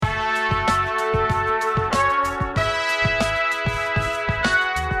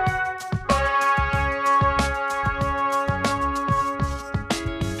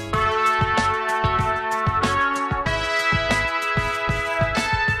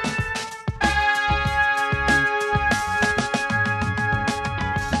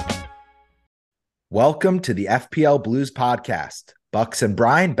Welcome to the FPL Blues podcast. Bucks and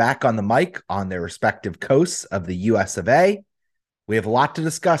Brian back on the mic on their respective coasts of the US of A. We have a lot to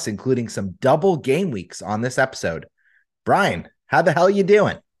discuss, including some double game weeks on this episode. Brian, how the hell you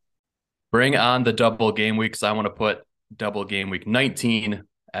doing? Bring on the double game weeks. I want to put double game week 19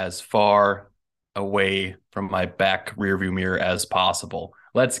 as far away from my back rearview mirror as possible.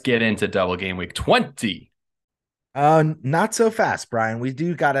 Let's get into double game week 20. Not so fast, Brian. We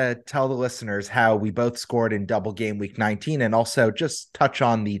do got to tell the listeners how we both scored in double game week 19 and also just touch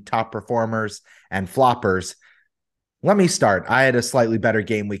on the top performers and floppers. Let me start. I had a slightly better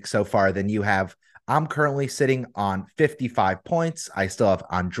game week so far than you have. I'm currently sitting on 55 points. I still have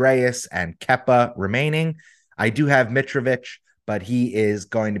Andreas and Kepa remaining. I do have Mitrovic, but he is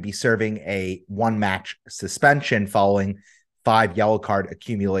going to be serving a one-match suspension following 5 yellow card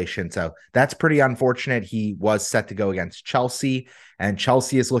accumulation. So that's pretty unfortunate. He was set to go against Chelsea, and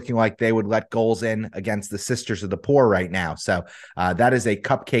Chelsea is looking like they would let goals in against the Sisters of the Poor right now. So that is a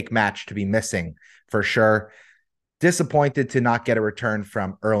cupcake match to be missing for sure. Disappointed to not get a return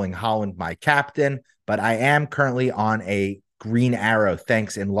from Erling Haaland, my captain, but I am currently on a green arrow,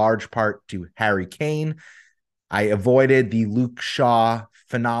 thanks in large part to Harry Kane. I avoided the Luke Shaw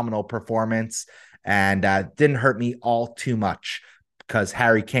phenomenal performance and didn't hurt me all too much because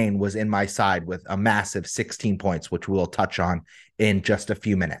Harry Kane was in my side with a massive 16 points, which we'll touch on in just a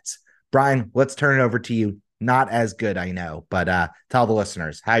few minutes. Brian, let's turn it over to you. Not as good, I know, but tell the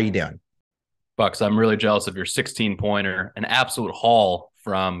listeners, how you doing? Bucks, I'm really jealous of your 16-pointer, an absolute haul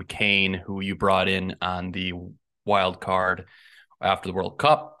from Kane, who you brought in on the wild card after the World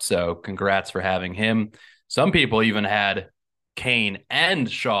Cup. So congrats for having him. Some people even had Kane and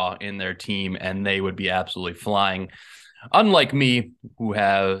Shaw in their team, and they would be absolutely flying. Unlike me, who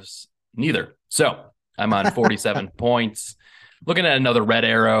has neither. So I'm on 47 points. Looking at another red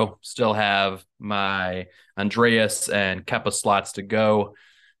arrow, still have my Andreas and Kepa slots to go.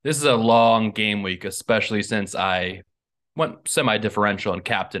 This is a long game week, especially since I went semi-differential and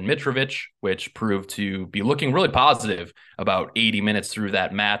captain Mitrovic, which proved to be looking really positive about 80 minutes through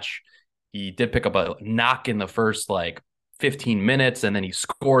that match. He did pick up a knock in the first 15 minutes, and then he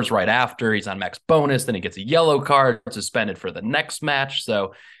scores right after. He's on max bonus, then he gets a yellow card, suspended for the next match.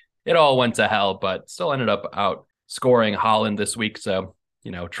 So it all went to hell, but still ended up out scoring Haaland this week. So,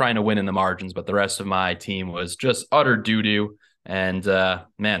 trying to win in the margins, but the rest of my team was just utter doo-doo. And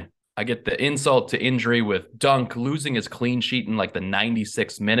man, I get the insult to injury with Dunk losing his clean sheet in the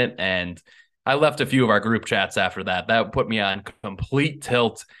 96th minute. And I left a few of our group chats after that. That put me on complete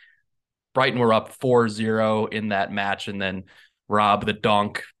tilt. Brighton were up 4-0 in that match. And then Rob the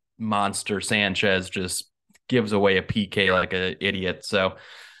Dunk monster Sanchez just gives away a PK like an idiot. So a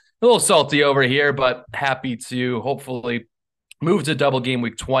little salty over here, but happy to hopefully move to double game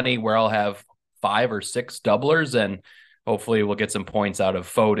week 20 where I'll have 5 or 6 doublers, and hopefully we'll get some points out of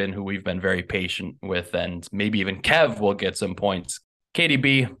Foden, who we've been very patient with, and maybe even Kev will get some points.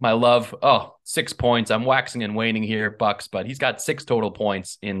 KDB, my love, 6 points. I'm waxing and waning here, Bucks, but he's got 6 total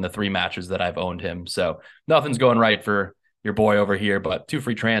points in the 3 matches that I've owned him. So nothing's going right for your boy over here, but 2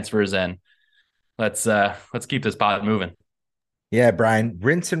 free transfers, and let's keep this pod moving. Yeah, Brian,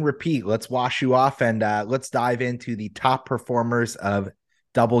 rinse and repeat. Let's wash you off and let's dive into the top performers of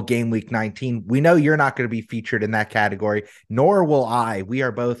double game week 19. We know you're not going to be featured in that category, nor will I. We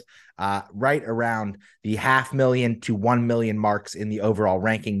are both right around the 500,000 to 1 million marks in the overall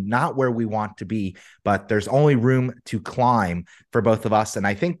ranking, not where we want to be, but there's only room to climb for both of us. And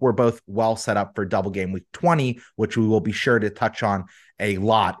I think we're both well set up for double game week 20, which we will be sure to touch on a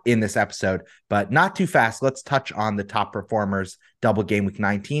lot in this episode, but not too fast. Let's touch on the top performers double game week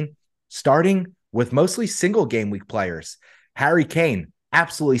 19, starting with mostly single game week players. Harry Kane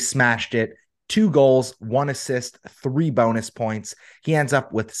absolutely smashed it. 2 goals, 1 assist, 3 bonus points. He ends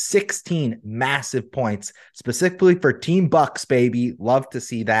up with 16 massive points, specifically for Team Bucks, baby. Love to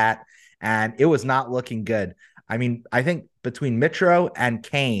see that. And it was not looking good. I mean, I think between Mitro and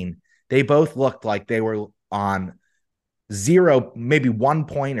Kane, they both looked like they were on 0, maybe 1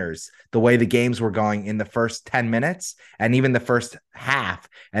 pointers the way the games were going in the first 10 minutes and even the first half.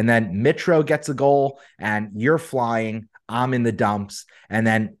 And then Mitro gets a goal and you're flying. I'm in the dumps. And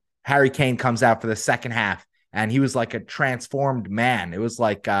then Harry Kane comes out for the second half and he was like a transformed man. It was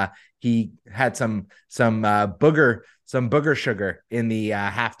like he had some booger sugar in the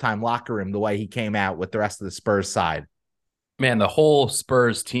halftime locker room, the way he came out with the rest of the Spurs side. Man, the whole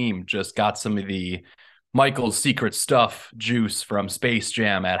Spurs team just got some of the Michael's secret stuff juice from Space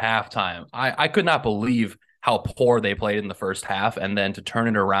Jam at halftime. I could not believe how poor they played in the first half, and then to turn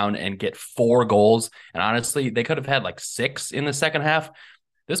it around and get 4 goals. And honestly, they could have had 6 in the second half.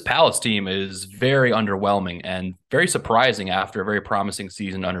 This Palace team is very underwhelming and very surprising after a very promising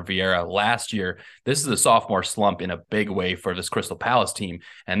season under Vieira last year. This is a sophomore slump in a big way for this Crystal Palace team.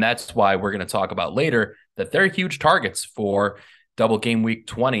 And that's why we're going to talk about later that they're huge targets for double game week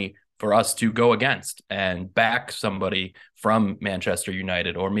 20 for us to go against and back somebody from Manchester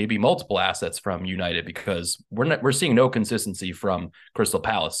United, or maybe multiple assets from United, because we're seeing no consistency from Crystal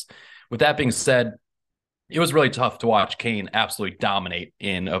Palace. With that being said, it was really tough to watch Kane absolutely dominate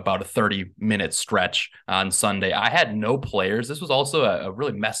in about a 30-minute stretch on Sunday. I had no players. This was also a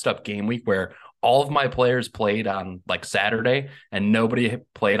really messed up game week where all of my players played on like Saturday and nobody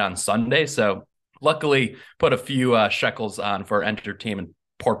played on Sunday. So luckily put a few shekels on for entertainment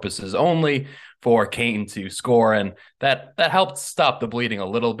purposes only for Kane to score. And that helped stop the bleeding a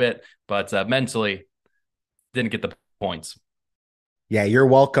little bit, but mentally didn't get the points. Yeah, you're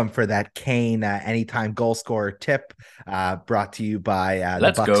welcome for that Kane anytime goal scorer tip, brought to you by the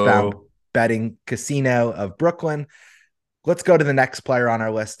Let's Bucks Bound go. Betting Casino of Brooklyn. Let's go to the next player on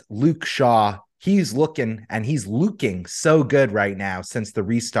our list, Luke Shaw. He's looking so good right now since the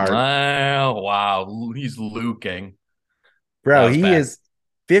restart. Oh, wow. He's luking. That Bro, was he bad. is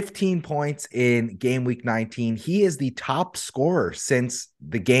 15 points in game week 19. He is the top scorer since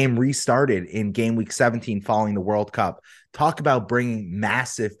the game restarted in game week 17 following the World Cup. Talk about bringing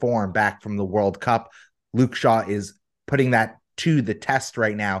massive form back from the World Cup. Luke Shaw is putting that to the test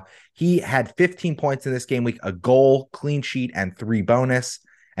right now. He had 15 points in this game week, a goal, clean sheet, and 3 bonus.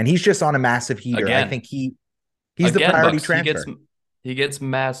 And he's just on a massive heater. I Again, think he's the priority Bucks. transfer. He gets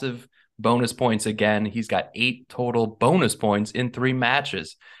massive bonus points again. He's got 8 total bonus points in 3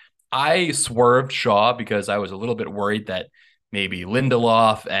 matches. I swerved Shaw because I was a little bit worried that maybe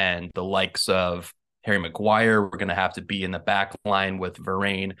Lindelof and the likes of Harry Maguire were going to have to be in the back line with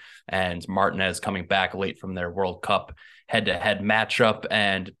Varane and Martinez coming back late from their World Cup head-to-head matchup.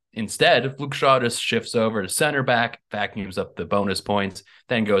 And instead, Luke Shaw just shifts over to center back, vacuums up the bonus points,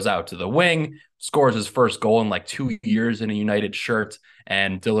 then goes out to the wing, scores his first goal in like 2 years in a United shirt,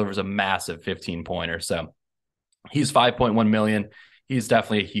 and delivers a massive 15-pointer. So he's 5.1 million. He's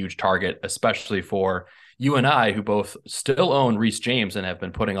definitely a huge target, especially for you and I, who both still own Reece James and have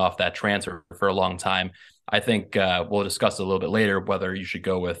been putting off that transfer for a long time. I think we'll discuss a little bit later whether you should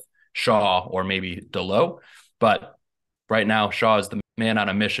go with Shaw or maybe Dalot. But right now, Shaw is the man on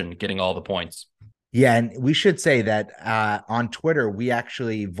a mission, getting all the points. Yeah, and we should say that on Twitter, we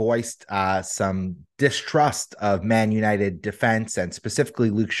actually voiced some distrust of Man United defense and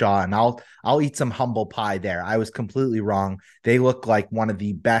specifically Luke Shaw. And I'll eat some humble pie there. I was completely wrong. They look like one of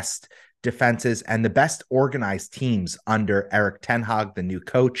the best defenses and the best organized teams under Eric Ten Hag, the new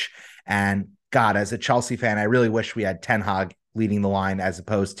coach. And God, as a Chelsea fan, I really wish we had Ten Hag leading the line as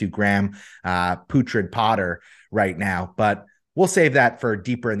opposed to Graham Putrid Potter right now. But we'll save that for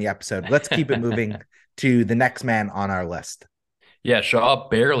deeper in the episode. Let's keep it moving to the next man on our list. Yeah, Shaw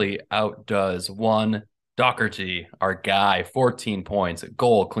barely outdoes one Doherty, our guy, 14 points, a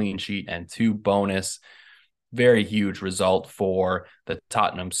goal, clean sheet, and 2 bonus. Very huge result for the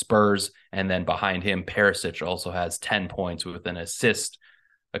Tottenham Spurs. And then behind him, Perisic also has 10 points with an assist,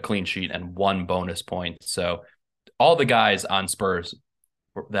 a clean sheet, and 1 bonus point. So all the guys on Spurs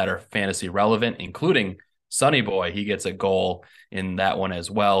that are fantasy relevant, including Sonny Boy, he gets a goal in that one as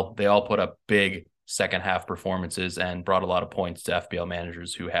well. They all put up big second half performances and brought a lot of points to FPL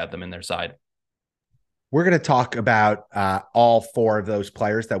managers who had them in their side. We're going to talk about all 4 of those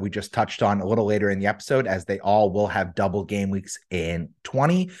players that we just touched on a little later in the episode, as they all will have double game weeks in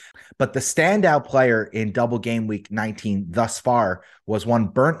 20. But the standout player in double game week 19 thus far was one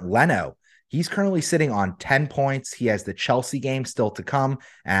Bernd Leno. He's currently sitting on 10 points. He has the Chelsea game still to come.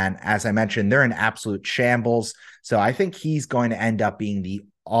 And as I mentioned, they're in absolute shambles. So I think he's going to end up being the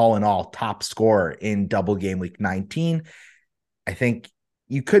all in all top scorer in double game week 19. I think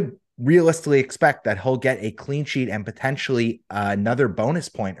you could realistically expect that he'll get a clean sheet and potentially another bonus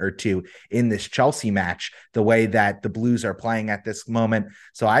point or 2 in this Chelsea match, the way that the Blues are playing at this moment.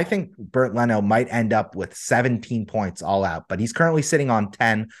 So I think Bernd Leno might end up with 17 points all out, but he's currently sitting on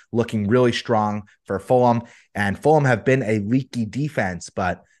 10, looking really strong for Fulham. And Fulham have been a leaky defense,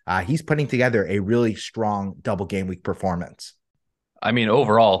 but he's putting together a really strong double game week performance. I mean,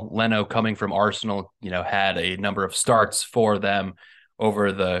 overall, Leno coming from Arsenal, had a number of starts for them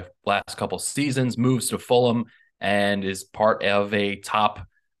over the last couple seasons, moves to Fulham and is part of a top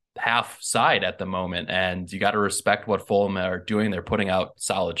half side at the moment. And you got to respect what Fulham are doing. They're putting out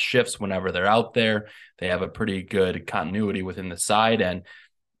solid shifts whenever they're out there. They have a pretty good continuity within the side. And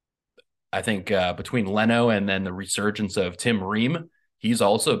I think between Leno and then the resurgence of Tim Ream, he's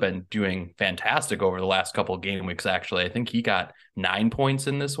also been doing fantastic over the last couple of game weeks. Actually, I think he got 9 points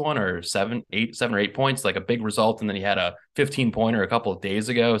in this one, or 7 or 8 points, like a big result. And then he had a 15-pointer a couple of days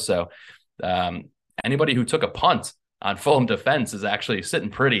ago. So anybody who took a punt on Fulham defense is actually sitting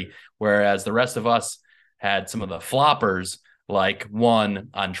pretty, whereas the rest of us had some of the floppers, like one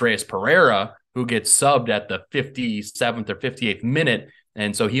Andreas Pereira, who gets subbed at the 57th or 58th minute.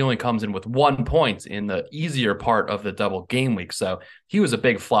 And so he only comes in with 1 point in the easier part of the double game week. So he was a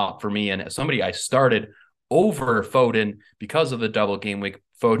big flop for me. And somebody I started over Foden because of the double game week.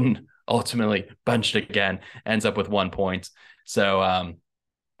 Foden ultimately benched again, ends up with 1 point. So,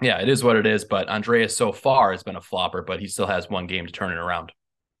 yeah, it is what it is. But Andreas so far has been a flopper, but he still has one game to turn it around.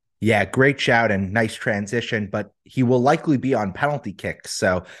 Yeah, great shout and nice transition, but he will likely be on penalty kicks.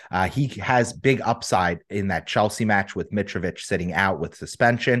 So he has big upside in that Chelsea match with Mitrovic sitting out with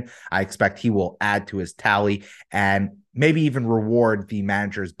suspension. I expect he will add to his tally and maybe even reward the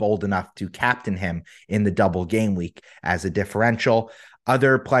managers bold enough to captain him in the double game week as a differential.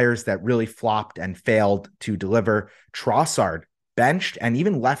 Other players that really flopped and failed to deliver: Trossard, benched and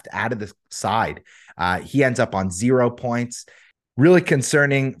even left out of the side. He ends up on 0 points. Really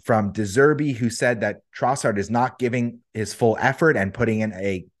concerning from De Zerbi, who said that Trossard is not giving his full effort and putting in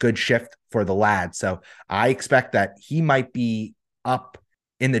a good shift for the lad. So I expect that he might be up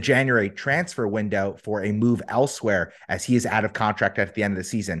in the January transfer window for a move elsewhere, as he is out of contract at the end of the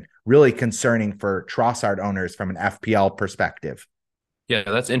season. Really concerning for Trossard owners from an FPL perspective. Yeah,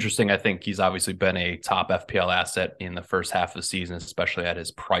 that's interesting. I think he's obviously been a top FPL asset in the first half of the season, especially at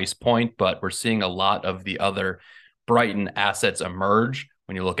his price point. But we're seeing a lot of the other Brighton assets emerge.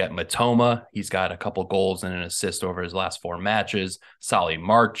 When you look at Matoma, he's got a couple goals and an assist over his last 4 matches. Solly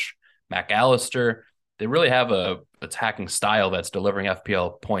March, McAllister, they really have a attacking style that's delivering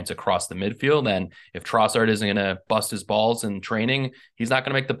FPL points across the midfield. And if Trossard isn't going to bust his balls in training, he's not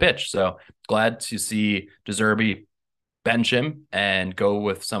going to make the pitch. So glad to see De Zerbi bench him and go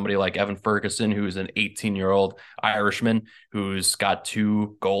with somebody like Evan Ferguson, who's an 18-year-old Irishman who's got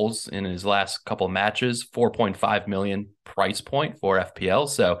 2 goals in his last couple of matches, 4.5 million price point for FPL.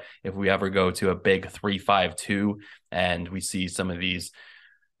 So if we ever go to a big 3-5-2 and we see some of these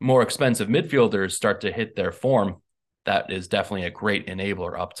more expensive midfielders start to hit their form, that is definitely a great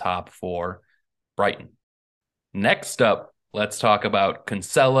enabler up top for Brighton. Next up, let's talk about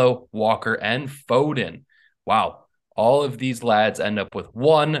Cancelo, Walker, and Foden. Wow. All of these lads end up with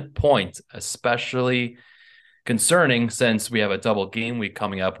 1 point, especially concerning since we have a double game week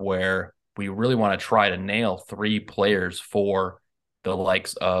coming up where we really want to try to nail 3 players for the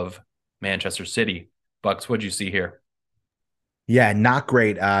likes of Manchester City. Bucks, what'd you see here? Yeah, not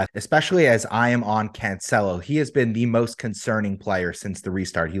great, especially as I am on Cancelo. He has been the most concerning player since the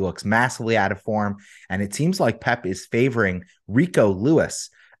restart. He looks massively out of form, and it seems like Pep is favoring Rico Lewis,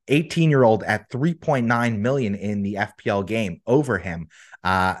 18-year-old at 3.9 million in the FPL game over him.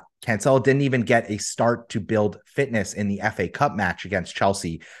 Cancelo didn't even get a start to build fitness in the FA Cup match against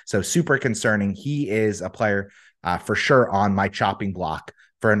Chelsea. So super concerning. He is a player for sure on my chopping block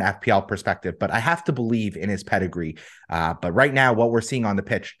for an FPL perspective, but I have to believe in his pedigree. But right now, what we're seeing on the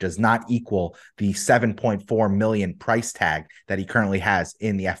pitch does not equal the 7.4 million price tag that he currently has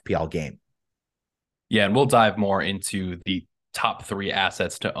in the FPL game. Yeah, and we'll dive more into the top 3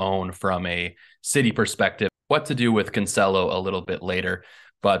 assets to own from a City perspective, what to do with Cancelo a little bit later.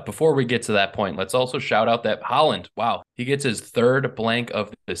 But before we get to that point, let's also shout out that Haaland, wow, he gets his 3rd blank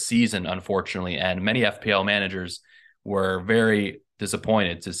of the season, unfortunately. And many FPL managers were very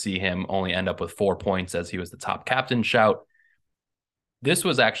disappointed to see him only end up with 4 points as he was the top captain shout. This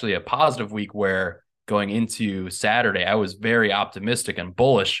was actually a positive week where going into Saturday, I was very optimistic and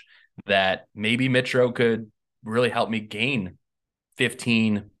bullish that maybe Mitro could really help me gain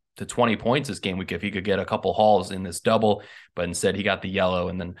 15 to 20 points this game week if he could get a couple hauls in this double, but instead he got the yellow,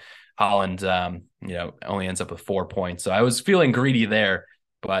 and then Haaland, only ends up with 4 points. So I was feeling greedy there,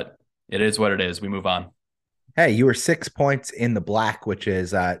 but it is what it is. We move on. Hey, you were 6 points in the black, which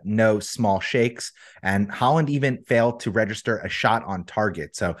is no small shakes. And Haaland even failed to register a shot on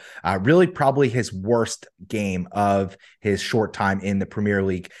target. So really probably his worst game of his short time in the Premier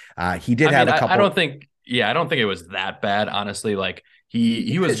League. He did have a couple. I don't think it was that bad, honestly. Like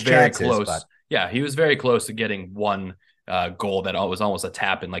he was very chances, close. But... Yeah, he was very close to getting one goal that was almost a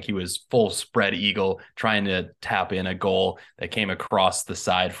tap in. Like he was full spread eagle trying to tap in a goal that came across the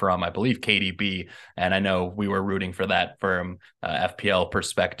side from, I believe, KDB. And I know we were rooting for that from FPL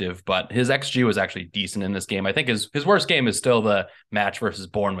perspective, but his XG was actually decent in this game. I think his worst game is still the match versus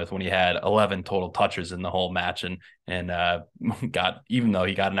Bournemouth when he had 11 total touches in the whole match and even though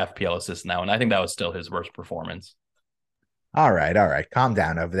he got an FPL assist now. And I think that was still his worst performance. All right. Calm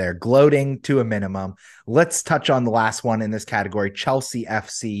down over there. Gloating to a minimum. Let's touch on the last one in this category, Chelsea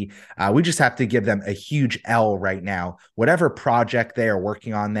FC. We just have to give them a huge L right now. Whatever project they are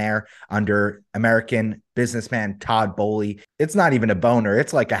working on there under American businessman Todd Bowley, it's not even a boner.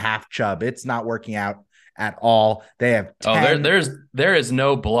 It's like a half chub. It's not working out at all. They have Oh, 10. there is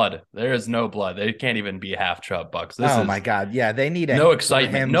no blood. There is no blood. They can't even be half chub Bucks. This Oh my is God. Yeah, they need a no four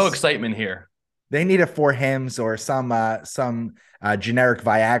excitement. No hymns. excitement here. They need a four hymns or some generic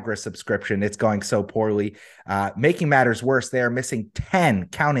Viagra subscription. It's going so poorly. Making matters worse, they are missing 10,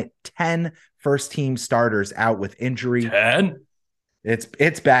 count it, 10 first team starters out with injury. 10.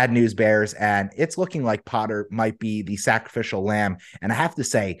 It's bad news, Bears, and it's looking like Potter might be the sacrificial lamb. And I have to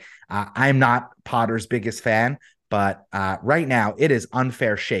say, I'm not Potter's biggest fan, but right now it is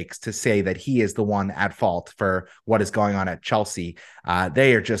unfair shakes to say that he is the one at fault for what is going on at Chelsea.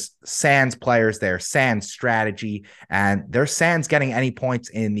 They are just sans players. They're sans strategy, and they're sans getting any points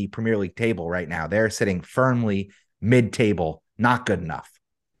in the Premier League table right now. They're sitting firmly mid-table, not good enough.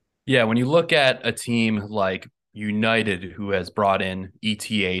 Yeah, when you look at a team like United, who has brought in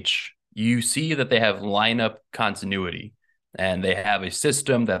ETH, you see that they have lineup continuity and they have a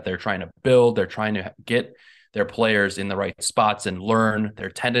system that they're trying to build. They're trying to get their players in the right spots and learn their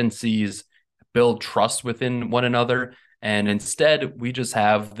tendencies, build trust within one another. And instead, we just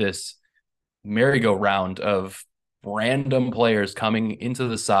have this merry-go-round of random players coming into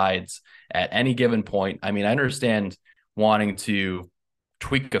the sides at any given point. I mean, I understand wanting to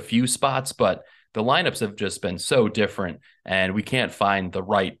tweak a few spots, but the lineups have just been so different, and we can't find the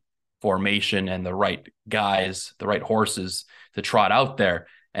right formation and the right guys, the right horses to trot out there.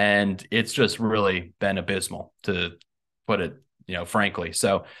 And it's just really been abysmal, to put it, frankly.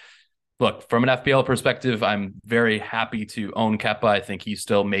 So look, from an FPL perspective, I'm very happy to own Kepa. I think he's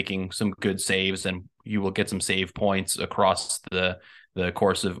still making some good saves, and you will get some save points across the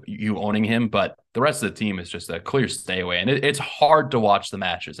course of you owning him. But the rest of the team is just a clear stay away. And it's hard to watch the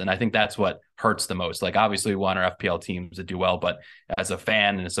matches. And I think that's what hurts the most. Like, obviously, we want our FPL teams to do well, but as a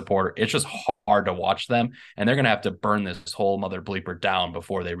fan and a supporter, it's just hard to watch them. And they're going to have to burn this whole mother bleeper down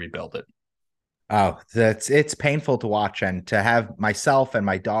before they rebuild it. Oh, it's painful to watch, and to have myself and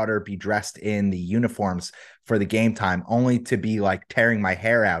my daughter be dressed in the uniforms for the game time only to be like tearing my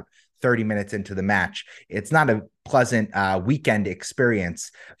hair out 30 minutes into the match. It's not a pleasant weekend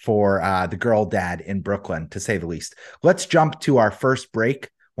experience for the girl dad in Brooklyn, to say the least. Let's jump to our first break.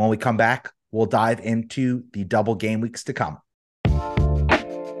 When we come back, we'll dive into the double game weeks to come.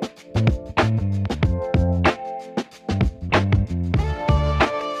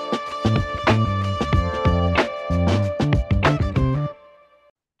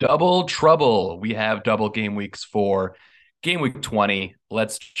 Double trouble. We have double game weeks for game week 20.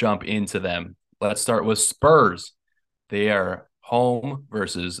 Let's jump into them. Let's start with Spurs. They are home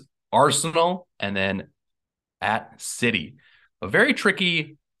versus Arsenal and then at City. A very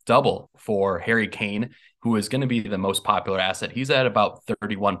tricky double for Harry Kane, who is going to be the most popular asset. He's at about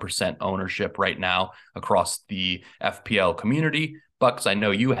 31% ownership right now across the FPL community. Bucks, I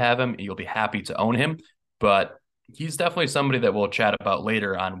know you have him and you'll be happy to own him, but he's definitely somebody that we'll chat about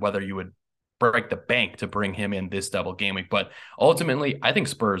later on whether you would break the bank to bring him in this double game week. But ultimately, I think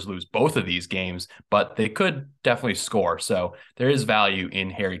Spurs lose both of these games, but they could definitely score. So there is value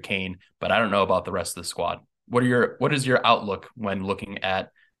in Harry Kane, but I don't know about the rest of the squad. What is your outlook when looking at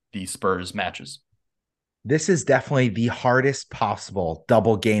the Spurs matches? This is definitely the hardest possible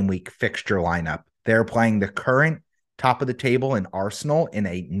double game week fixture lineup. They're playing the current top of the table in Arsenal in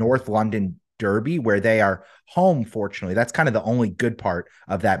a North London derby where they are home. Fortunately, that's kind of the only good part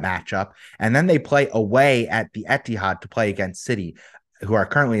of that matchup. And then they play away at the Etihad to play against City, who are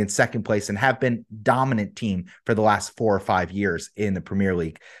currently in second place and have been dominant team for the last 4 or 5 years in the Premier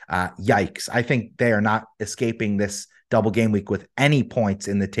League. Yikes. I think they are not escaping this double game week with any points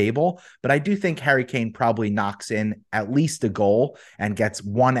in the table, but I do think Harry Kane probably knocks in at least a goal and gets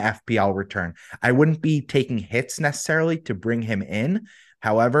one FPL return. I wouldn't be taking hits necessarily to bring him in.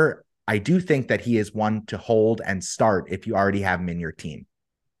 However, I do think that he is one to hold and start if you already have him in your team.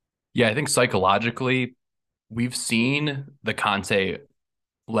 Yeah, I think psychologically, we've seen the Conte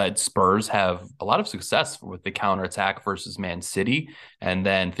led Spurs have a lot of success with the counterattack versus Man City. And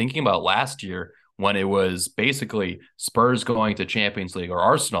then thinking about last year, when it was basically Spurs going to Champions League or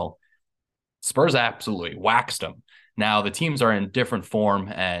Arsenal, Spurs absolutely waxed them. Now the teams are in different form,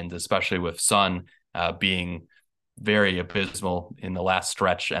 and especially with Son being very abysmal in the last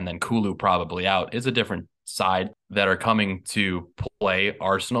stretch, and then Kulu probably out, is a different side that are coming to play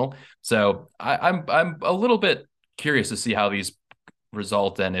Arsenal. So I'm a little bit curious to see how these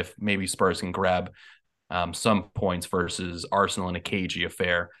result and if maybe Spurs can grab some points versus Arsenal in a cagey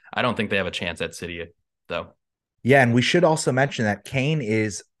affair. I don't think they have a chance at City, though. Yeah, and we should also mention that Kane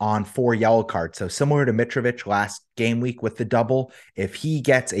is on 4 yellow cards. So similar to Mitrovic last game week with the double, if he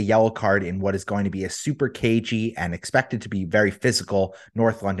gets a yellow card in what is going to be a super cagey and expected to be very physical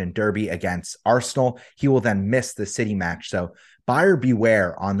North London derby against Arsenal, he will then miss the City match. So buyer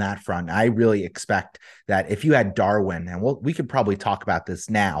beware on that front. I really expect that if you had Darwin, and we could probably talk about this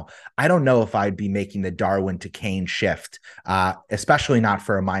now, I don't know if I'd be making the Darwin to Kane shift, especially not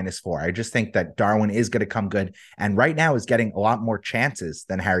for a -4. I just think that Darwin is going to come good, and right now is getting a lot more chances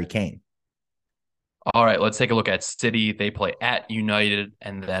than Harry Kane. All right, let's take a look at City. They play at United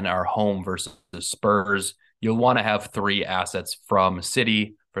and then are home versus the Spurs. You'll want to have 3 assets from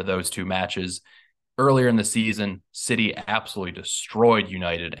City for those 2 matches. Earlier in the season, City absolutely destroyed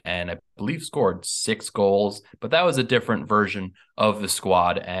United and I believe scored 6 goals, but that was a different version of the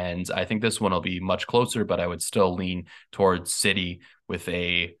squad. And I think this one will be much closer, but I would still lean towards City with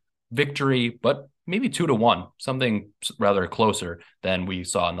a victory, but maybe 2-1, something rather closer than we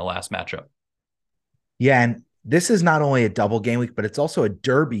saw in the last matchup. Yeah, and this is not only a double game week, but it's also a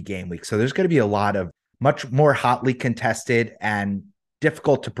derby game week. So there's going to be a lot of much more hotly contested and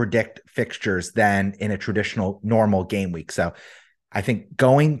difficult to predict fixtures than in a traditional normal game week. So I think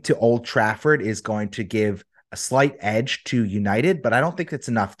going to Old Trafford is going to give a slight edge to United, but I don't think it's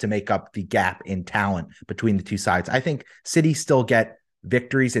enough to make up the gap in talent between the two sides. I think City still get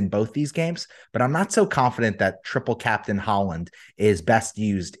victories in both these games, but I'm not so confident that triple captain Haaland is best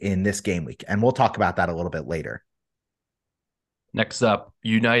used in this game week. And we'll talk about that a little bit later. Next up,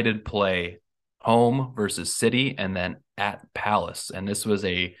 United play home versus City and then at Palace. And this was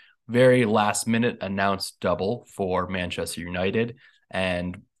a very last minute announced double for Manchester United.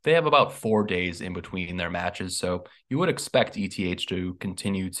 And they have about 4 days in between their matches. So you would expect ETH to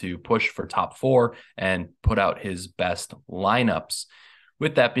continue to push for top 4 and put out his best lineups.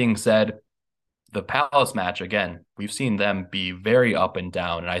 With that being said, the Palace match, again, we've seen them be very up and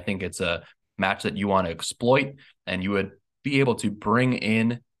down. And I think it's a match that you want to exploit, and you would be able to bring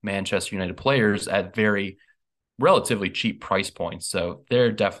in Manchester United players at very relatively cheap price points. So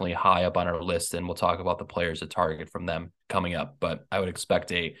they're definitely high up on our list, and we'll talk about the players to target from them coming up. But I would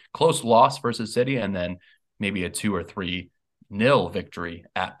expect a close loss versus City and then maybe a 2 or 3-0 victory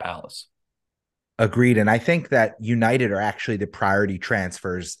at Palace. Agreed. And I think that United are actually the priority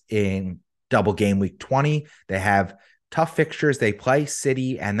transfers in double game week 20. They have tough fixtures. They play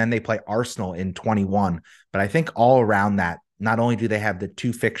City and then they play Arsenal in 21. But I think all around that, not only do they have the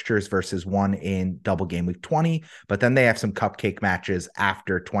 2 fixtures versus 1 in double game week 20, but then they have some cupcake matches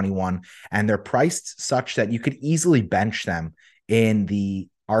after 21. And they're priced such that you could easily bench them in the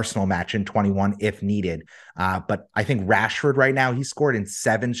Arsenal match in 21 if needed. But I think Rashford right now, he scored in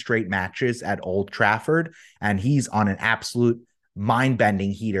 7 straight matches at Old Trafford, and he's on an absolute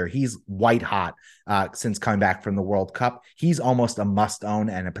mind-bending heater. He's white hot since coming back from the World Cup. He's almost a must-own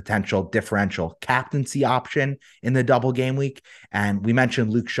and a potential differential captaincy option in the double game week. And we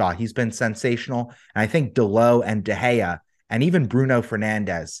mentioned Luke Shaw. He's been sensational. And I think Dalot and De Gea and even Bruno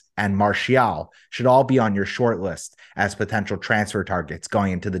Fernandes and Martial should all be on your short list as potential transfer targets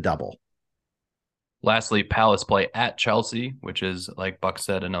going into the double. Lastly, Palace play at Chelsea, which is, like Buck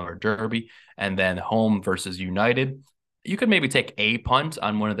said, another derby, and then home versus United. You could maybe take a punt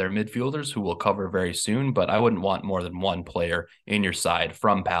on one of their midfielders who will cover very soon, but I wouldn't want more than one player in your side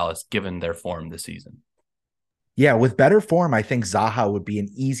from Palace given their form this season. Yeah, with better form, I think Zaha would be an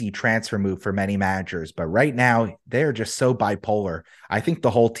easy transfer move for many managers. But right now, they're just so bipolar. I think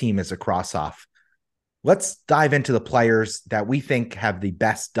the whole team is a cross-off. Let's dive into the players that we think have the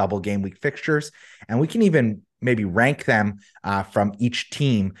best double game week fixtures. And we can even maybe rank them from each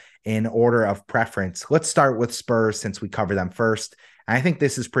team in order of preference. Let's start with Spurs since we cover them first. And I think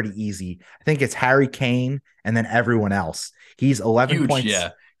this is pretty easy. I think it's Harry Kane and then everyone else. He's 11 points. Yeah.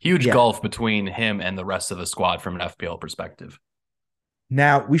 Huge gulf between him and the rest of the squad from an FPL perspective.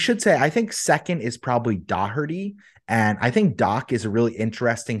 Now, we should say, I think second is probably Doherty. And I think Doc is a really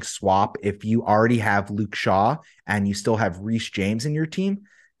interesting swap if you already have Luke Shaw and you still have Reece James in your team.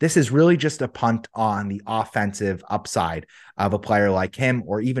 This is really just a punt on the offensive upside of a player like him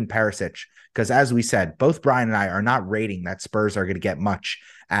or even Perisic. Because as we said, both Brian and I are not rating that Spurs are going to get much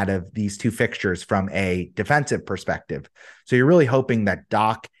out of these 2 fixtures from a defensive perspective. So you're really hoping that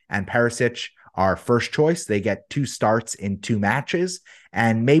Doc and Perisic are first choice. They get 2 starts in 2 matches,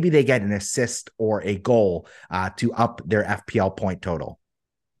 and maybe they get an assist or a goal to up their FPL point total.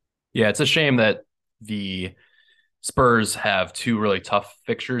 Yeah, it's a shame that the Spurs have two really tough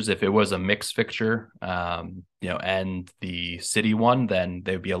fixtures. If it was a mixed fixture, and the City one, then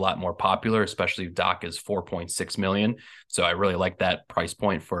they'd be a lot more popular, especially if Doc is 4.6 million. So I really like that price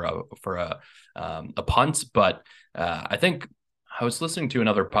point for a punt. But I think I was listening to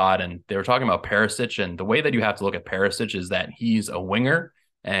another pod and they were talking about Perisic, and the way that you have to look at Perisic is that he's a winger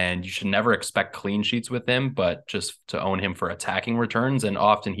and you should never expect clean sheets with him, but just to own him for attacking returns. And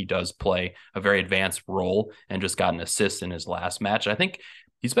often he does play a very advanced role and just got an assist in his last match. I think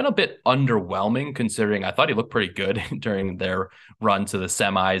he's been a bit underwhelming considering I thought he looked pretty good during their run to the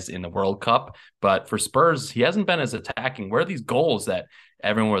semis in the World Cup. But for Spurs, he hasn't been as attacking. Where are these goals that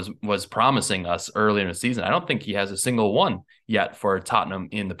everyone was promising us early in the season? I don't think he has a single one yet for Tottenham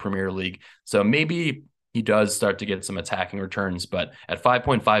in the Premier League. So maybe he does start to get some attacking returns, but at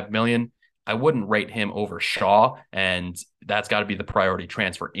 5.5 million, I wouldn't rate him over Shaw, and that's got to be the priority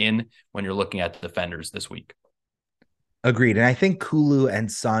transfer in when you're looking at the defenders this week. Agreed. And I think Kulu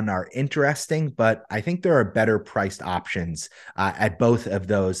and Son are interesting, but I think there are better priced options at both of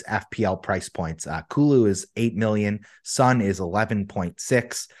those FPL price points. Kulu is 8 million, Son is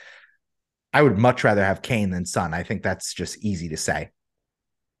 11.6. I would much rather have Kane than Son. I think that's just easy to say.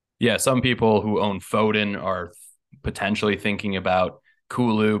 Yeah, some people who own Foden are potentially thinking about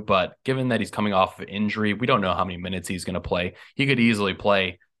Kulu, but given that he's coming off of injury, we don't know how many minutes he's going to play. He could easily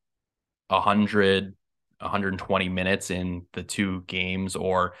play 100, 120 minutes in the two games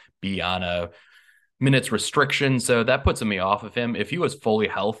or be on a minutes restriction. So that puts me off of him. If he was fully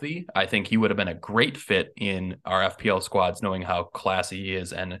healthy, I think he would have been a great fit in our FPL squads, knowing how classy he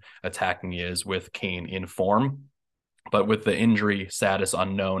is and attacking he is with Kane in form. But with the injury status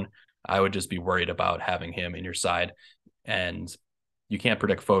unknown, I would just be worried about having him in your side. And you can't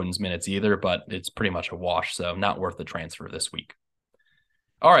predict Foden's minutes either, but it's pretty much a wash. So not worth the transfer this week.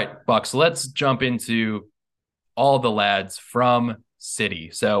 All right, Bucks, let's jump into all the lads from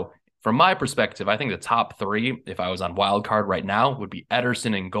City. So from my perspective, I think the top three, if I was on wildcard right now, would be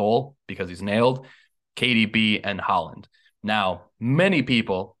Ederson in goal because he's nailed, KDB, and Haaland. Now, many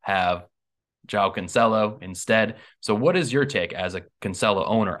people have João Cancelo instead. So what is your take as a Cancelo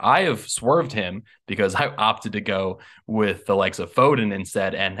owner? I have swerved him because I opted to go with the likes of Foden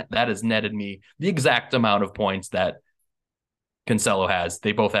instead, and that has netted me the exact amount of points that Cancelo has.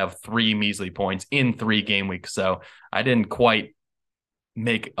 They both have 3 measly points in 3 game weeks, so I didn't quite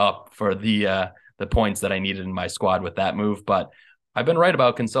make up for the points that I needed in my squad with that move, but I've been right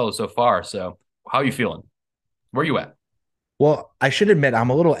about Cancelo so far. So how are you feeling? Where are you at? Well, I should admit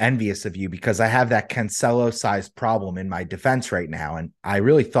I'm a little envious of you because I have that Cancelo-sized problem in my defense right now, and I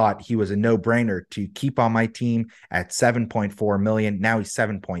really thought he was a no-brainer to keep on my team at 7.4 million. Now he's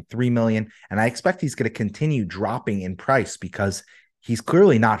 7.3 million, and I expect he's going to continue dropping in price because he's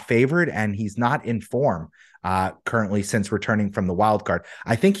clearly not favored and he's not in form currently since returning from the wild card.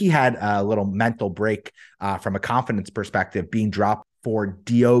 I think he had a little mental break from a confidence perspective being dropped for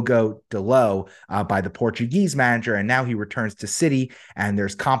Diogo Dalot by the Portuguese manager. And now he returns to City and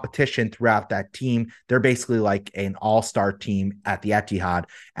there's competition throughout that team. They're basically like an all-star team at the Etihad.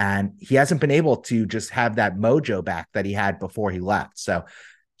 And he hasn't been able to just have that mojo back that he had before he left. So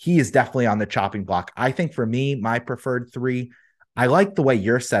he is definitely on the chopping block. I think for me, my preferred 3, I like the way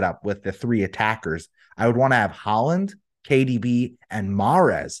you're set up with the 3 attackers. I would want to have Haaland, KDB, and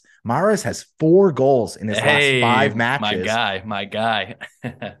Mahrez. Mahrez has 4 goals in his last 5 matches. My guy.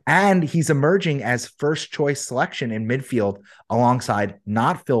 And he's emerging as first choice selection in midfield alongside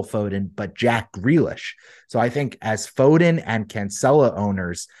not Phil Foden, but Jack Grealish. So I think as Foden and Cancelo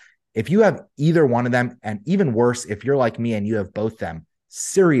owners, if you have either one of them, and even worse, if you're like me and you have both them,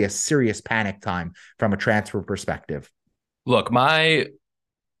 serious panic time from a transfer perspective. Look, my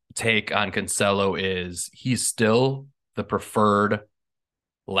take on Cancelo is he's still the preferred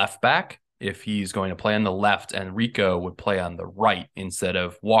left back if he's going to play on the left, and Rico would play on the right instead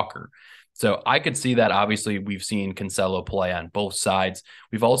of Walker. So I could see that. Obviously, we've seen Cancelo play on both sides.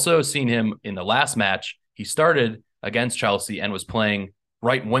 We've also seen him in the last match. He started against Chelsea and was playing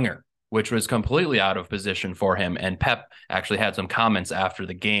right winger, which was completely out of position for him. And Pep actually had some comments after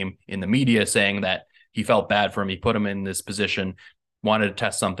the game in the media saying that he felt bad for him. He put him in this position, wanted to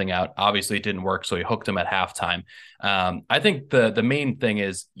test something out. Obviously, it didn't work, so he hooked him at halftime. I think the main thing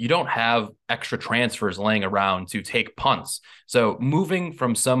is you don't have extra transfers laying around to take punts. So moving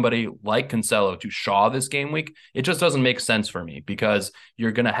from somebody like Cancelo to Shaw this game week, it just doesn't make sense for me because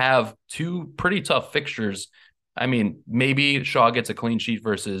you're going to have 2 pretty tough fixtures. I mean, maybe Shaw gets a clean sheet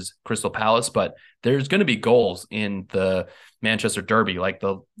versus Crystal Palace, but there's going to be goals in the Manchester Derby. Like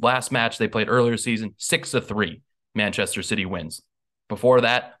the last match they played earlier season, 6-3, Manchester City wins. Before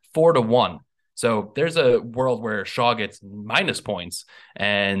that, 4-1. So there's a world where Shaw gets minus points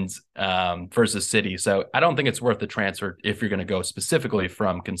and versus City. So I don't think it's worth the transfer if you're going to go specifically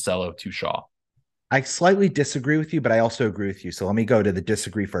from Cancelo to Shaw. I slightly disagree with you, but I also agree with you. So let me go to the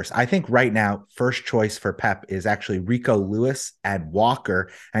disagree first. I think right now, first choice for Pep is actually Rico Lewis and Walker.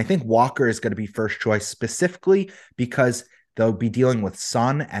 And I think Walker is going to be first choice specifically because they'll be dealing with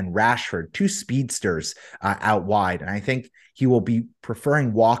Son and Rashford, two speedsters out wide. And I think he will be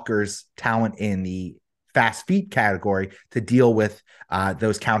preferring Walker's talent in the fast feet category to deal with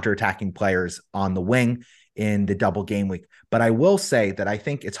those counterattacking players on the wing in the double game week. But I will say that I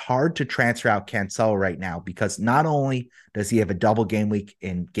think it's hard to transfer out Cancelo right now because not only does he have a double game week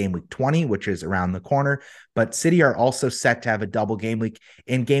in game week 20, which is around the corner, but City are also set to have a double game week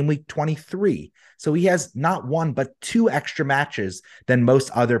in game week 23. So he has not one, but two extra matches than most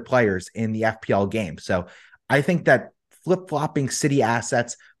other players in the FPL game. So I think that flip-flopping City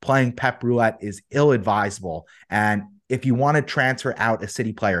assets playing Pep Roulette is ill-advisable. And if you want to transfer out a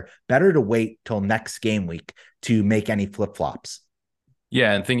City player, better to wait till next game week to make any flip-flops.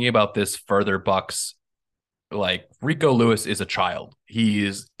 Yeah, and thinking about this further, Bucks, like Rico Lewis is a child. He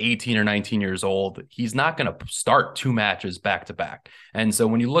is 18 or 19 years old. He's not going to start two matches back to back. And so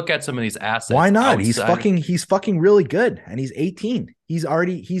when you look at some of these assets, why not? He's fucking really good, and he's 18. He's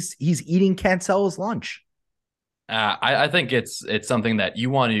eating Cancelo's lunch. I think it's something that you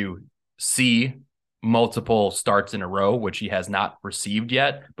want to see multiple starts in a row, which he has not received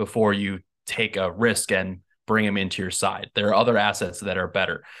yet, before you take a risk and bring him into your side. There are other assets that are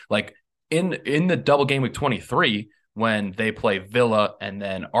better. Like in the double game week 23, when they play Villa and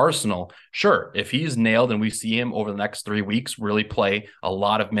then Arsenal, sure, if he's nailed and we see him over the next 3 weeks really play a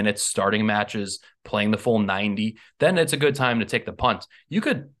lot of minutes, starting matches, playing the full 90, then it's a good time to take the punt. You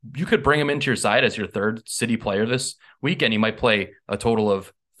could bring him into your side as your third City player this week, and he might play a total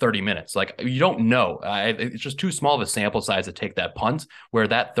of 30 minutes. Like, you don't know. It's just too small of a sample size to take that punt, where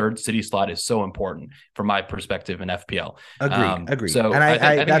that third City slot is so important from my perspective in FPL. Agreed. So and I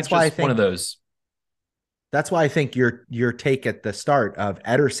think that's it's why just one of those. That's why I think your take at the start of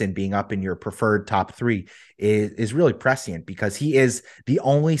Ederson being up in your preferred top three is really prescient, because he is the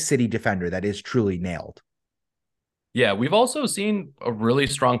only City defender that is truly nailed. Yeah, we've also seen a really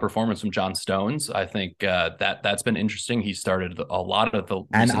strong performance from John Stones. I think that's been interesting. He started a lot of the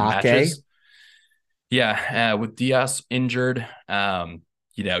recent matches. Yeah, with Diaz injured,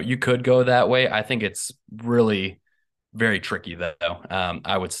 you could go that way. I think it's really very tricky though.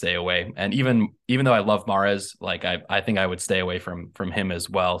 I would stay away. And even though I love Mahrez, like I think I would stay away from him as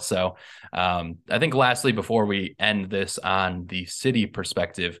well. So I think lastly, before we end this on the City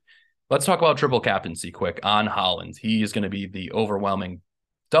perspective, let's talk about triple captaincy quick on Haaland. He is going to be the overwhelming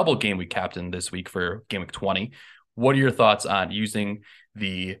double game week captain this week for game week 20. What are your thoughts on using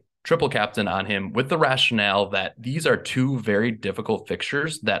the triple captain on him, with the rationale that these are two very difficult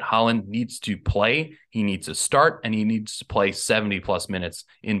fixtures that Haaland needs to play? He needs to start, and he needs to play 70 plus minutes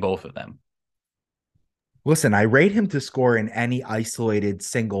in both of them. Listen, I rate him to score in any isolated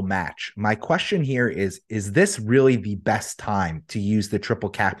single match. My question here is this really the best time to use the triple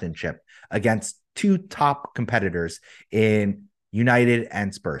captainship against two top competitors in United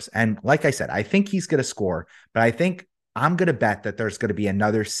and Spurs? And like I said, I think he's going to score, but I think I'm going to bet that there's going to be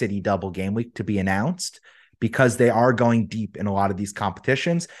another City double game week to be announced, because they are going deep in a lot of these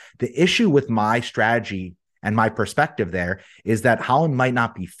competitions. The issue with my strategy and my perspective there is that Haaland might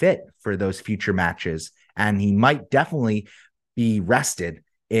not be fit for those future matches, and he might definitely be rested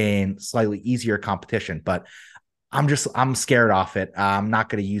in slightly easier competition. But I'm scared off it. I'm not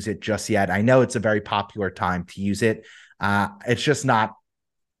going to use it just yet. I know it's a very popular time to use it. It's just not.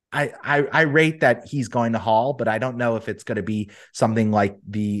 I rate that he's going to haul, but I don't know if it's going to be something like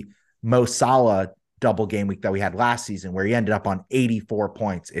the Mo Salah double game week that we had last season, where he ended up on 84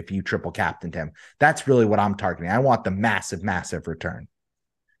 points if you triple captained him. That's really what I'm targeting. I want the massive return.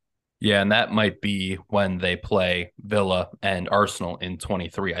 Yeah, and that might be when they play Villa and Arsenal in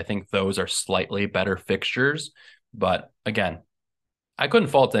 23. I think those are slightly better fixtures. But again, I couldn't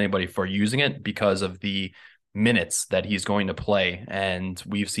fault anybody for using it because of the minutes that he's going to play. And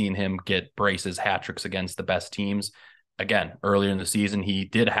we've seen him get braces, hat tricks against the best teams. Again, earlier in the season, he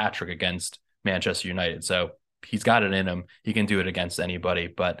did a hat trick against Manchester United. So he's got it in him. He can do it against anybody.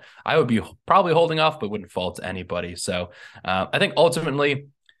 But I would be probably holding off, but wouldn't fault anybody. So I think ultimately,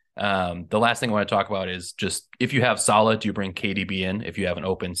 the last thing I want to talk about is just, if you have Salah, do you bring KDB in if you have an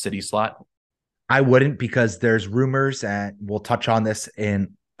open City slot? I wouldn't, because there's rumors, and we'll touch on this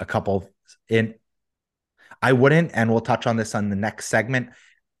in a couple I wouldn't, and we'll touch on this on the next segment.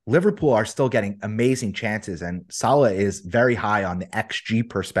 Liverpool are still getting amazing chances, and Salah is very high on the XG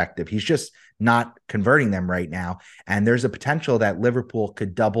perspective. He's just not converting them right now. And there's a potential that Liverpool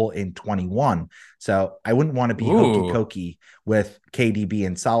could double in 21. So I wouldn't want to be hokey cokey with KDB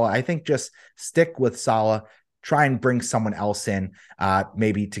and Salah. I think just stick with Salah, try and bring someone else in,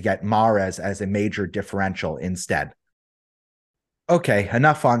 maybe to get Mahrez as a major differential instead. Okay,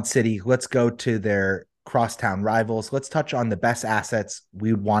 enough on City. Let's go to their crosstown rivals. Let's touch on the best assets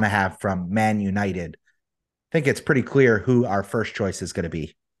we would want to have from Man United. I think it's pretty clear who our first choice is going to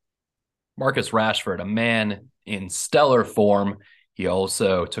be. Marcus Rashford, a man in stellar form. He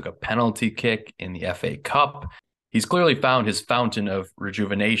also took a penalty kick in the FA Cup. He's clearly found his fountain of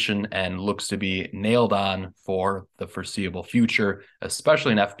rejuvenation and looks to be nailed on for the foreseeable future,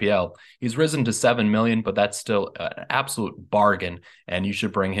 especially in FPL. He's risen to 7 million, but that's still an absolute bargain, and you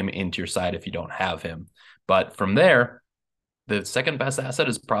should bring him into your side if you don't have him. But from there, the second best asset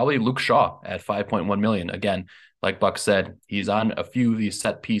is probably Luke Shaw at 5.1 million. Again, like Buck said, he's on a few of these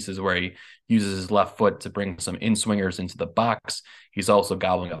set pieces where he uses his left foot to bring some in-swingers into the box. He's also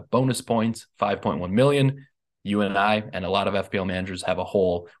gobbling up bonus points, 5.1 million. You and I and a lot of FPL managers have a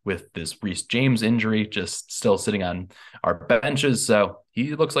hole with this Reece James injury just still sitting on our benches. So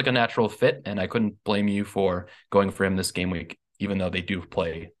he looks like a natural fit, and I couldn't blame you for going for him this game week, even though they do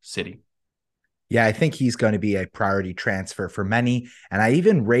play City. Yeah, I think he's going to be a priority transfer for many. And I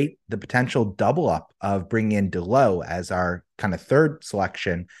even rate the potential double up of bringing in Dalot as our kind of third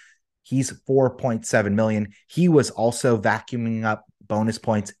selection. He's 4.7 million. He was also vacuuming up bonus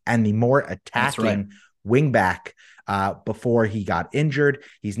points and the more attacking wingback before he got injured.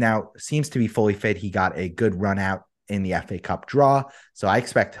 He's now seems to be fully fit. He got a good run out in the FA Cup draw. So I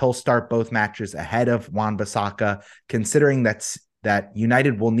expect he'll start both matches ahead of Wan-Bissaka, considering that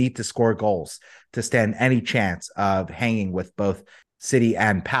United will need to score goals to stand any chance of hanging with both City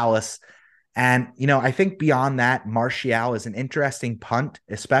and Palace. And, I think beyond that, Martial is an interesting punt,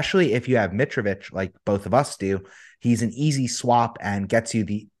 especially if you have Mitrovic, like both of us do. He's an easy swap and gets you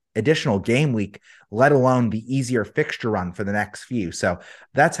the additional game week, let alone the easier fixture run for the next few. So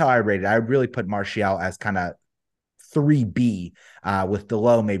that's how I rate it. I would really put Martial as kind of 3B with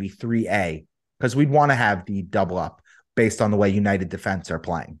Dalot maybe 3A, because we'd want to have the double up based on the way United defense are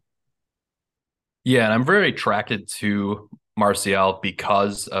playing. Yeah, and I'm very attracted to Martial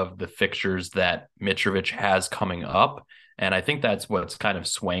because of the fixtures that Mitrovic has coming up. And I think that's what's kind of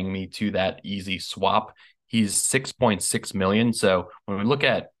swaying me to that easy swap. He's 6.6 million. So when we look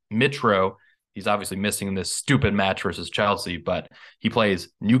at Mitro, he's obviously missing this stupid match versus Chelsea, but he plays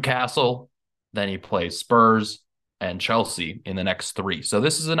Newcastle, then he plays Spurs and Chelsea in the next three. So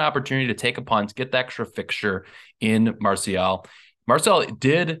this is an opportunity to take a punt, get the extra fixture in Martial. Martial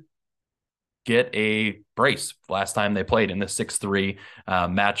did get a brace last time they played in the 6-3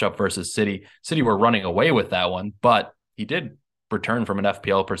 matchup versus City. City were running away with that one, but he did return from an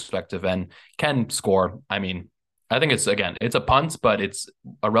FPL perspective and can score. I mean, I think it's a punt, but it's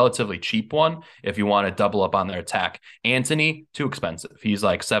a relatively cheap one if you want to double up on their attack. Antony, too expensive. He's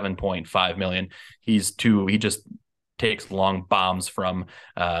like 7.5 million. He just takes long bombs from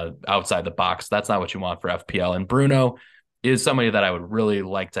outside the box. That's not what you want for FPL. And Bruno is somebody that I would really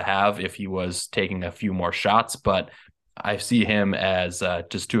like to have if he was taking a few more shots, but I see him as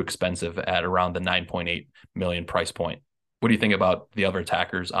just too expensive at around the 9.8 million price point. What do you think about the other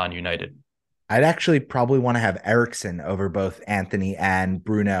attackers on United? I'd actually probably want to have Eriksen over both Antony and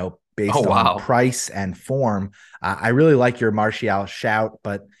Bruno based on price and form. I really like your Martial shout,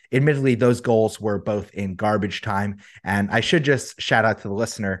 but admittedly, those goals were both in garbage time. And I should just shout out to the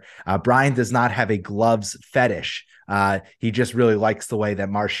listener. Brian does not have a gloves fetish. He just really likes the way that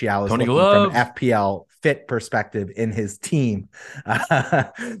Martial is looking from an FPL fit perspective in his team.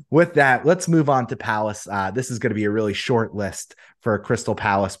 With that, let's move on to Palace. This is going to be a really short list for Crystal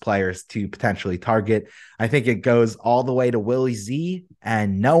Palace players to potentially target. I think it goes all the way to Willie Z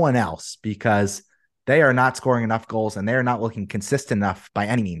and no one else, because they are not scoring enough goals and they're not looking consistent enough by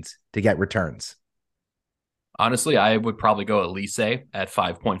any means to get returns. Honestly, I would probably go Elise at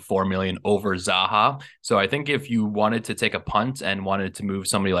 5.4 million over Zaha. So I think if you wanted to take a punt and wanted to move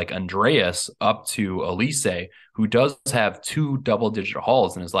somebody like Andreas up to Elise, who does have 2 double-digit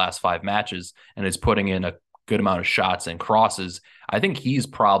hauls in his last 5 matches and is putting in a good amount of shots and crosses, I think he's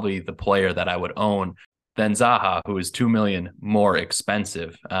probably the player that I would own than Zaha, who is 2 million more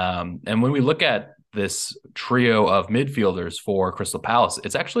expensive. And when we look at this trio of midfielders for Crystal Palace,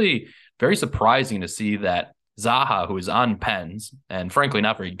 it's actually very surprising to see that Zaha, who is on pens and frankly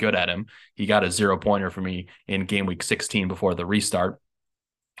not very good at him, he got a 0-pointer for me in game week 16 before the restart.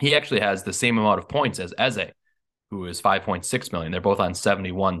 He actually has the same amount of points as Eze, who is 5.6 million. They're both on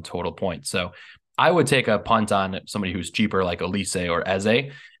 71 total points. So I would take a punt on somebody who's cheaper like Elise or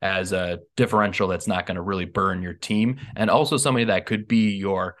Eze as a differential that's not going to really burn your team. And also somebody that could be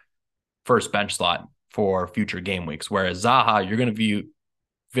your first bench slot for future game weeks. Whereas Zaha, you're going to be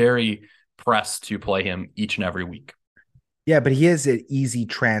very pressed to play him each and every week. Yeah, but he is an easy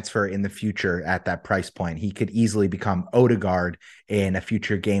transfer in the future at that price point. He could easily become Odegaard in a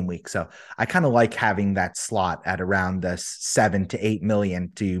future game week. So I kind of like having that slot at around the 7 to 8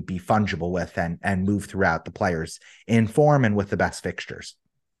 million to be fungible with and move throughout the players in form and with the best fixtures.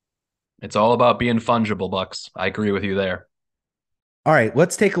 It's all about being fungible, Bucks. I agree with you there. All right,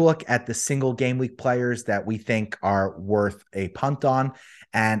 let's take a look at the single game week players that we think are worth a punt on.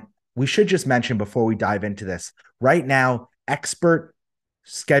 And we should just mention before we dive into this, right now, expert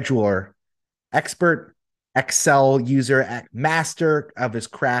scheduler, expert Excel user, master of his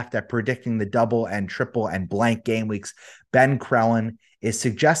craft at predicting the double and triple and blank game weeks, Ben Crellin is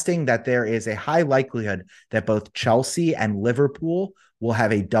suggesting that there is a high likelihood that both Chelsea and Liverpool will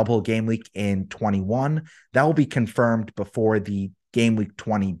have a double game week in 21. That will be confirmed before the game week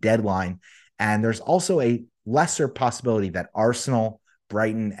 20 deadline. And there's also a lesser possibility that Arsenal,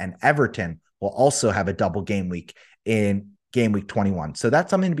 Brighton, and Everton will also have a double game week in game week 21. So that's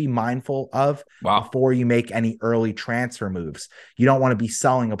something to be mindful of before you make any early transfer moves. You don't want to be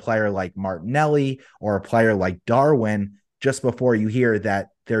selling a player like Martinelli or a player like Darwin just before you hear that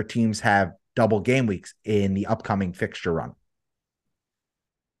their teams have double game weeks in the upcoming fixture run.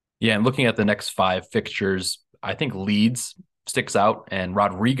 Yeah, and looking at the next 5 fixtures, I think Leeds sticks out, and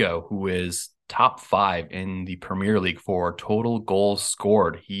Rodrigo, who is top 5 in the Premier League for total goals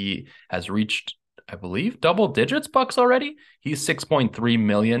scored. He has reached, I believe, double digits Bucks already. He's 6.3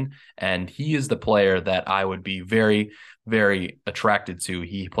 million, and he is the player that I would be very, very attracted to.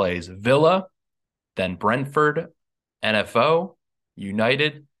 He plays Villa, then Brentford, NFO,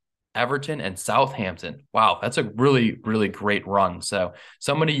 United, Everton, and Southampton. Wow, that's a really, really great run. So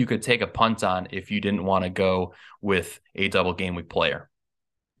somebody you could take a punt on if you didn't want to go with a double game week player.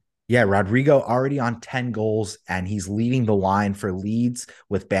 Yeah, Rodrigo already on 10 goals, and he's leading the line for Leeds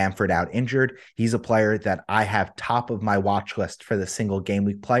with Bamford out injured. He's a player that I have top of my watch list for the single game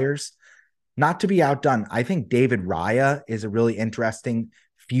week players. Not to be outdone, I think David Raya is a really interesting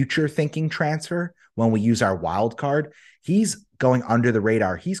future thinking transfer when we use our wild card. He's going under the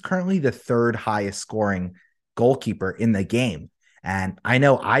radar. He's currently the 3rd highest scoring goalkeeper in the game. And I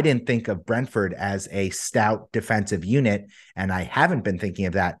know I didn't think of Brentford as a stout defensive unit, and I haven't been thinking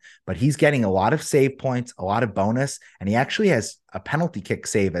of that, but he's getting a lot of save points, a lot of bonus, and he actually has a penalty kick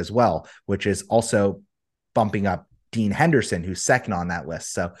save as well, which is also bumping up Dean Henderson, who's second on that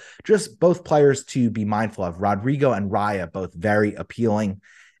list. So just both players to be mindful of. Rodrigo and Raya, both very appealing.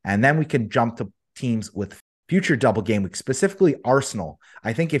 And then we can jump to teams with future double game week, specifically Arsenal.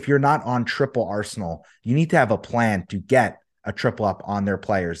 I think if you're not on triple Arsenal, you need to have a plan to get a triple up on their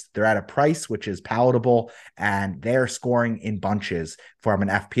players. They're at a price which is palatable, and they're scoring in bunches from an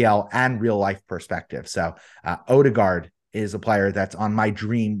FPL and real life perspective. So Odegaard is a player that's on my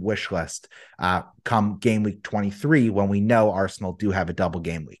dream wish list come game week 23 when we know Arsenal do have a double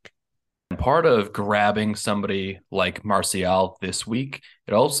game week. Part of grabbing somebody like Martial this week,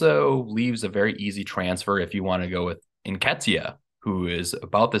 it also leaves a very easy transfer if you want to go with Nketiah, who is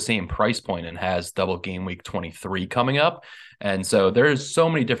about the same price point and has double game week 23 coming up. And so there's so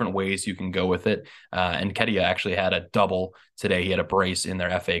many different ways you can go with it. And Nketiah actually had a double today. He had a brace in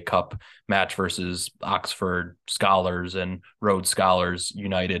their FA Cup match versus Oxford Scholars and Rhodes Scholars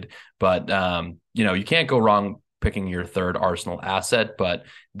United. But, you can't go wrong picking your 3rd Arsenal asset, but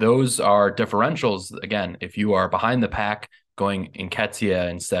those are differentials. Again, if you are behind the pack, going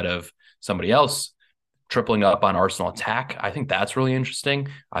Nketiah instead of somebody else, tripling up on Arsenal attack, I think that's really interesting.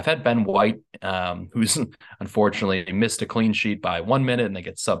 I've had Ben White, who's unfortunately missed a clean sheet by 1 minute and they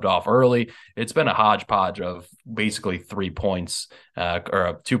get subbed off early. It's been a hodgepodge of basically 3 points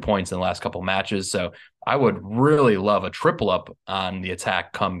or 2 points in the last couple matches. So I would really love a triple up on the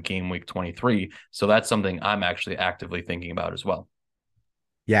attack come game week 23. So that's something I'm actually actively thinking about as well.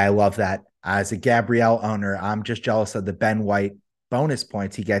 Yeah, I love that. As a Gabriel owner, I'm just jealous of the Ben White bonus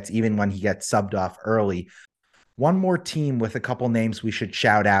points he gets even when he gets subbed off early. One more team with a couple names we should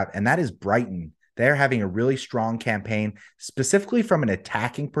shout out, and that is Brighton. They're having a really strong campaign, specifically from an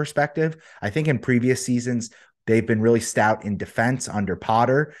attacking perspective. I think in previous seasons, they've been really stout in defense under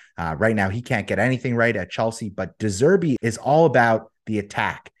Potter. Right now, he can't get anything right at Chelsea, but De Zerbi is all about the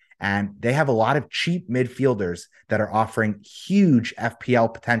attack. And they have a lot of cheap midfielders that are offering huge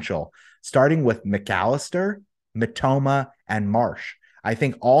FPL potential, starting with McAllister, Mitoma, and Marsh. I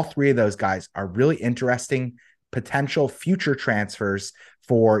think all 3 of those guys are really interesting potential future transfers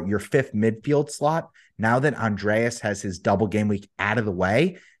for your fifth midfield slot, now that Andreas has his double game week out of the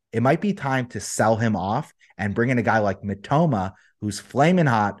way, it might be time to sell him off and bring in a guy like Mitoma, who's flaming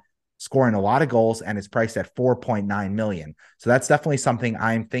hot, scoring a lot of goals, and is priced at 4.9 million. So that's definitely something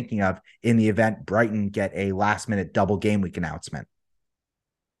I'm thinking of in the event Brighton get a last minute double game week announcement.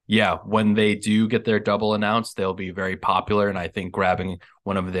 Yeah, when they do get their double announced, they'll be very popular. And I think grabbing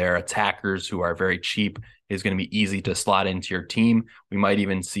one of their attackers who are very cheap is going to be easy to slot into your team. We might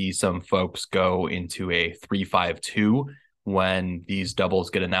even see some folks go into a 3-5-2 when these doubles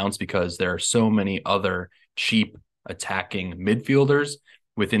get announced, because there are so many other cheap attacking midfielders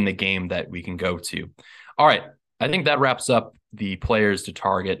within the game that we can go to. All right, I think that wraps up the players to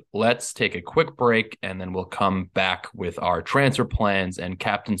target. Let's take a quick break, and then we'll come back with our transfer plans and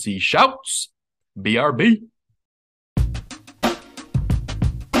captaincy shouts. BRB.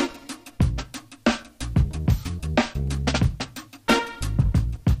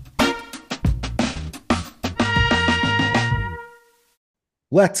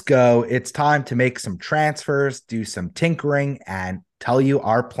 Let's go. It's time to make some transfers, do some tinkering, and tell you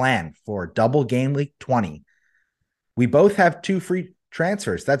our plan for double game week 20. We both have 2 free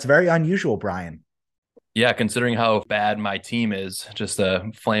transfers. That's very unusual, Brian. Yeah, considering how bad my team is, just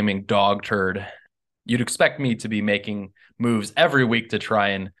a flaming dog turd, you'd expect me to be making moves every week to try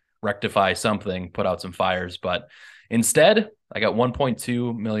and rectify something, put out some fires. But instead, I got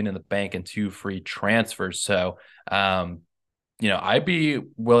 1.2 million in the bank and 2 free transfers. So, I'd be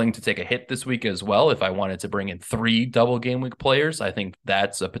willing to take a hit this week as well if I wanted to bring in 3 double game week players. I think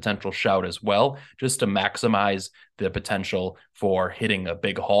that's a potential shout as well, just to maximize the potential for hitting a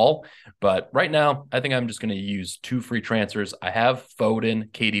big haul. But right now, I think I'm just going to use 2 free transfers. I have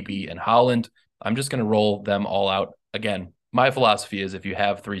Foden, KDB, and Haaland. I'm just going to roll them all out. Again, my philosophy is if you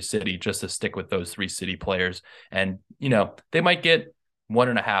have 3 City, just to stick with those 3 City players. And, they might get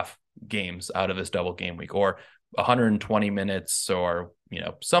 1.5 games out of this double game week, or 120 minutes, or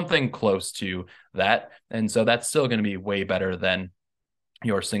something close to that. And so that's still going to be way better than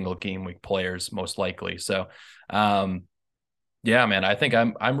your single game week players, most likely. So yeah, man, I think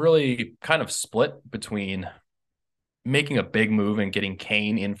I'm really kind of split between making a big move and getting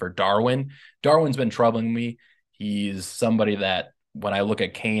Kane in for Darwin. Darwin's been troubling me. He's somebody that when I look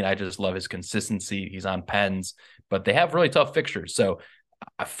at Kane, I just love his consistency. He's on pens, but they have really tough fixtures. So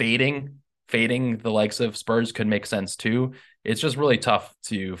fading the likes of Spurs could make sense too. It's just really tough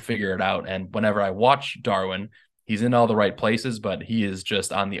to figure it out. And whenever I watch Darwin, he's in all the right places, but he is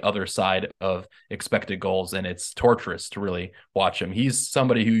just on the other side of expected goals. And it's torturous to really watch him. He's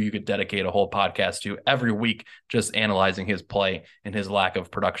somebody who you could dedicate a whole podcast to every week, just analyzing his play and his lack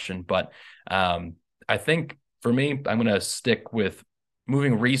of production. But I think for me, I'm going to stick with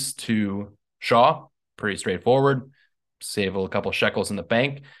moving Reece to Shaw. Pretty straightforward. Save a couple shekels in the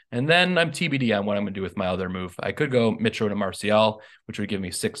bank. And then I'm TBD on what I'm going to do with my other move. I could go Mitro to Martial, which would give me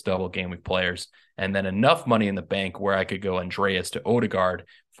 6 double game week players, and then enough money in the bank where I could go Andreas to Odegaard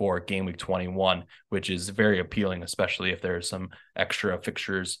for game week 21, which is very appealing, especially if there's some extra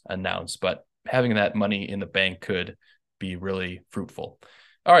fixtures announced. But having that money in the bank could be really fruitful.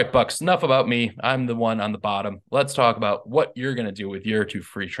 All right, Bucks, enough about me. I'm the one on the bottom. Let's talk about what you're going to do with your 2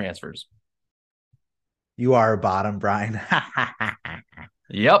 free transfers. You are a bottom, Brian.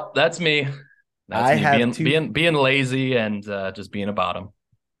 Yep, that's me. That's I me have being lazy and just being a bottom.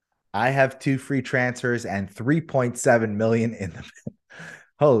 I have 2 free transfers and 3.7 million in the.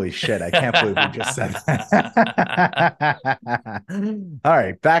 Holy shit! I can't believe we just said that. All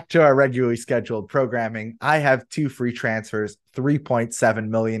right, back to our regularly scheduled programming. I have 2 free transfers, 3.7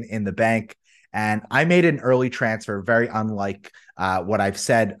 million in the bank. And I made an early transfer, very unlike what I've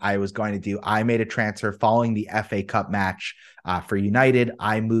said I was going to do. I made a transfer following the FA Cup match for United.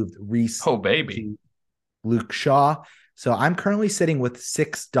 I moved Reece to Luke Shaw. So I'm currently sitting with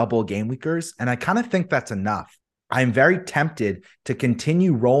 6 double game weekers, and I kind of think that's enough. I'm very tempted to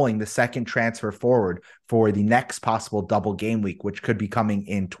continue rolling the second transfer forward for the next possible double game week, which could be coming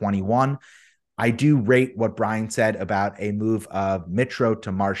in 21. I do rate what Brian said about a move of Mitro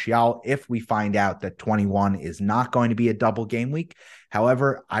to Martial if we find out that 21 is not going to be a double game week.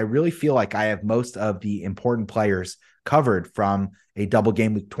 However, I really feel like I have most of the important players covered from a double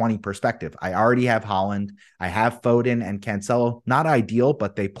game week 20 perspective. I already have Haaland. I have Foden and Cancelo. Not ideal,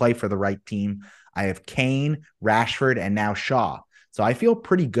 but they play for the right team. I have Kane, Rashford, and now Shaw. So I feel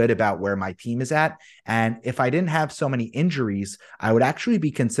pretty good about where my team is at. And if I didn't have so many injuries, I would actually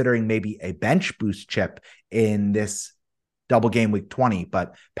be considering maybe a bench boost chip in this double game week 20,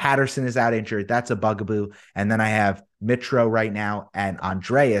 but Patterson is out injured. That's a bugaboo. And then I have Mitro right now and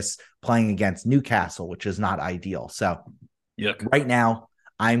Andreas playing against Newcastle, which is not ideal. So right now,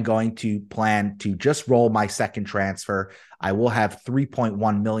 I'm going to plan to just roll my second transfer. I will have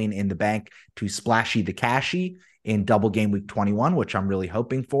 3.1 million in the bank to splashy the cashy in double game week 21, which I'm really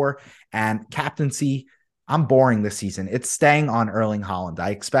hoping for. And captaincy, I'm boring this season. It's staying on Erling Haaland.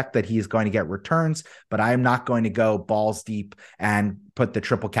 I expect that he is going to get returns, but I am not going to go balls deep and put the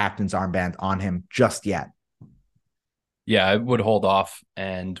triple captain's armband on him just yet. Yeah, I would hold off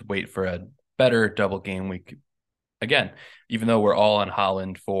and wait for a better double game week. Again, even though we're all on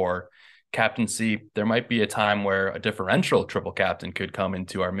Haaland for captaincy, there might be a time where a differential triple captain could come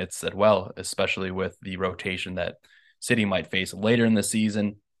into our midst as well, especially with the rotation that City might face later in the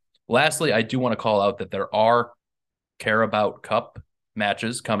season. Lastly, I do want to call out that there are Carabao Cup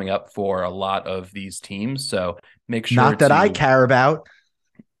matches coming up for a lot of these teams. So make sure Not that I care about.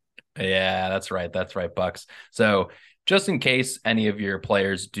 Yeah, that's right. That's right, Bucks. So just in case any of your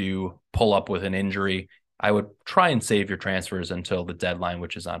players do pull up with an injury, I would try and save your transfers until the deadline,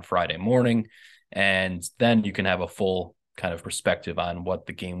 which is on Friday morning. And then you can have a full kind of perspective on what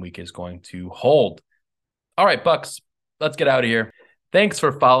the game week is going to hold. All right, Bucks, let's get out of here. Thanks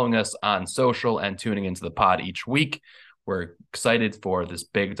for following us on social and tuning into the pod each week. We're excited for this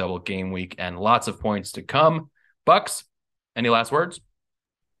big double game week and lots of points to come. Bucks, any last words?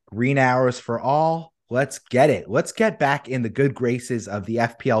 Green arrows for all. Let's get it. Let's get back in the good graces of the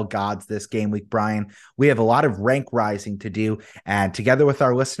FPL gods this game week, Brian. We have a lot of rank rising to do. And together with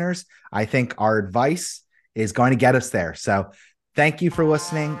our listeners, I think our advice is going to get us there. So thank you for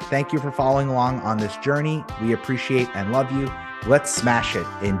listening. Thank you for following along on this journey. We appreciate and love you. Let's smash it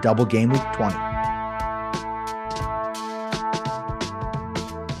in double game week 20.